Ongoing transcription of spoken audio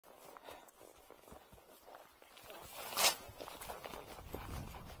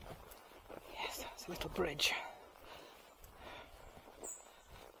little bridge.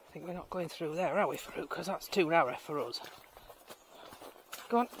 I think we're not going through there, are we, Farouk? Because that's too narrow for us.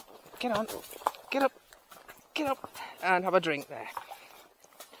 Go on, get up, and have a drink there,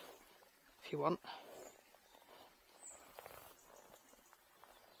 if you want.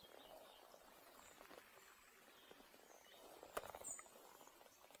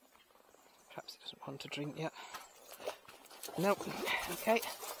 Perhaps he doesn't want to drink yet. Nope. Okay.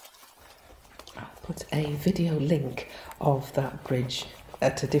 Put a video link of that bridge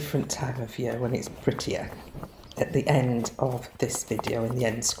at a different time of year when it's prettier at the end of this video in the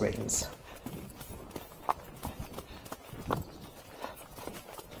end screens.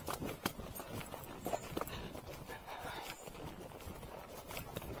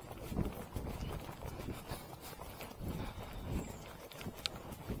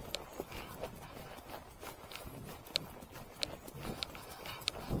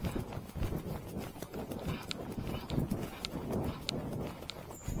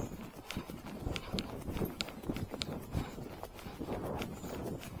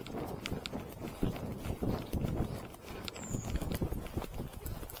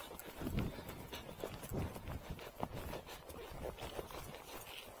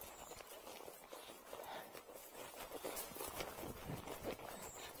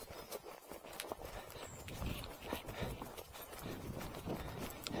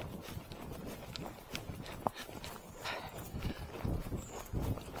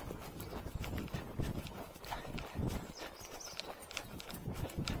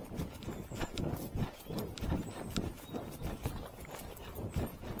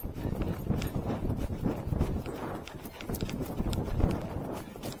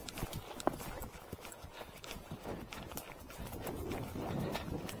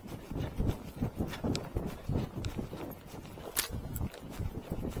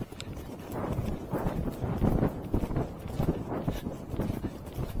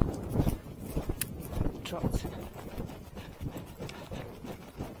 Dropped.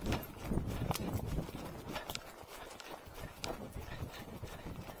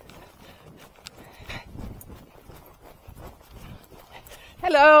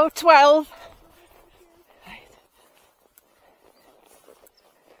 Hello, 12.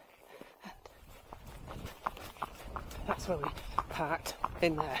 That's where we parked,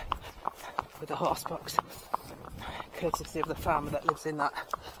 in there with the horse box, courtesy of the farmer that lives in that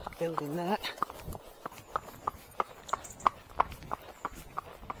building there.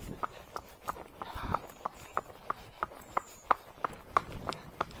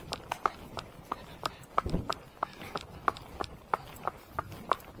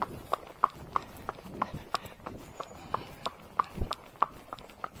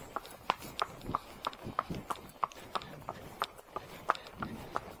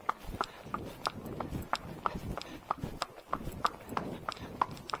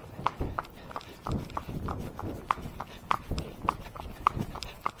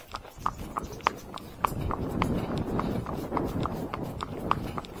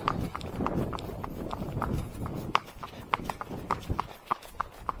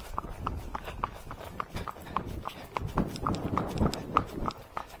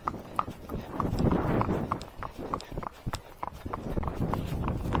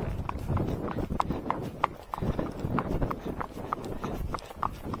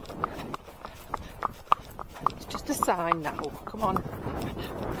 Sign now, come on.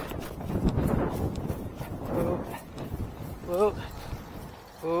 Whoa, whoa,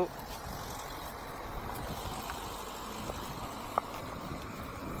 whoa.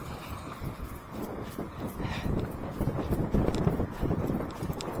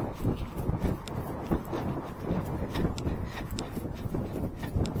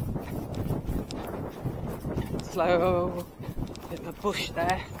 Slow, in the bush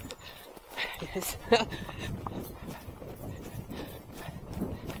there. Yes.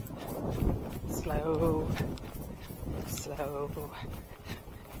 Slow, slow,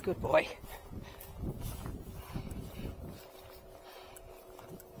 good boy.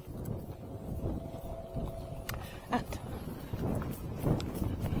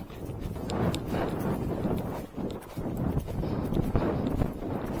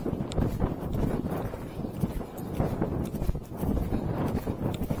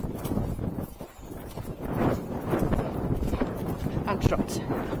 And dropped.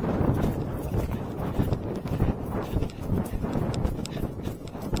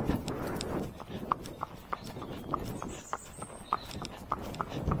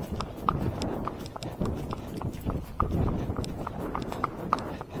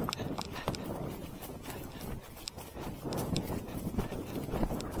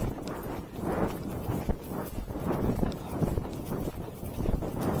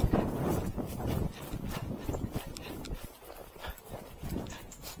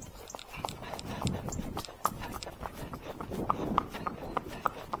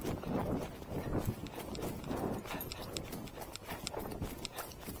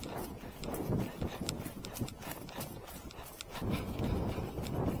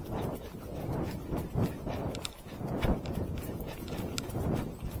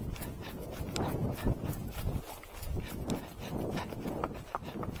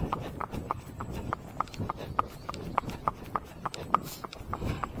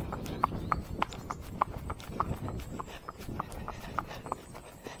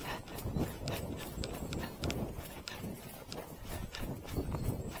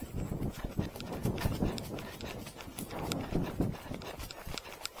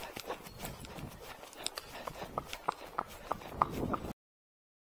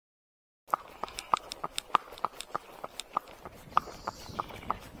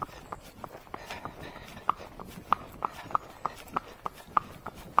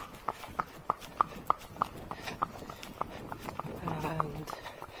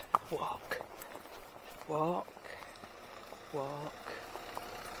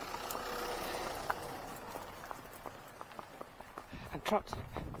 trot.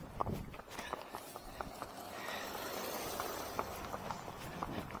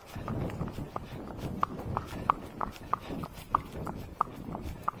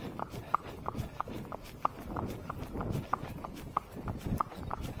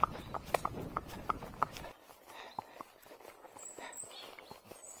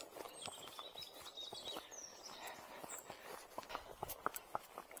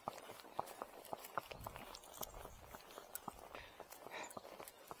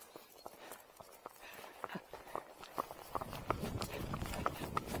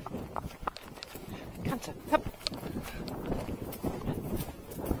 Canter, up.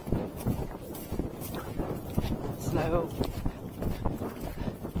 Slow.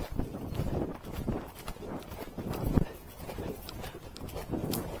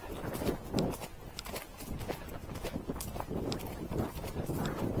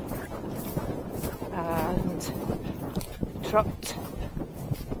 And trot.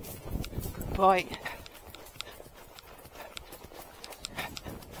 Good boy.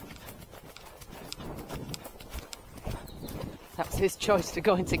 That's his choice to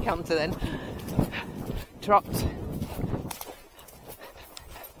go into canter then. Trot.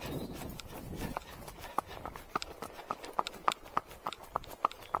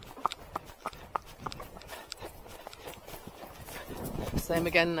 Same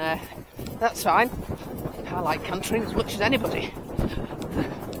again there. That's fine. I like cantering as much as anybody.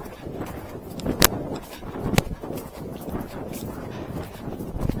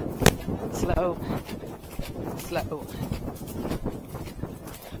 Slow. Slow.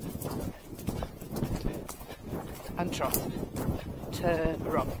 And trot. Turn,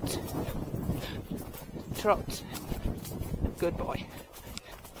 rot. Trot. Good boy.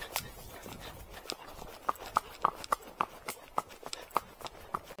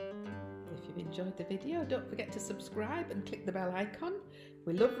 If you've enjoyed the video, don't forget to subscribe and click the bell icon.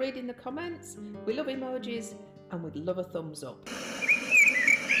 We love reading the comments, we love emojis, and we'd love a thumbs up.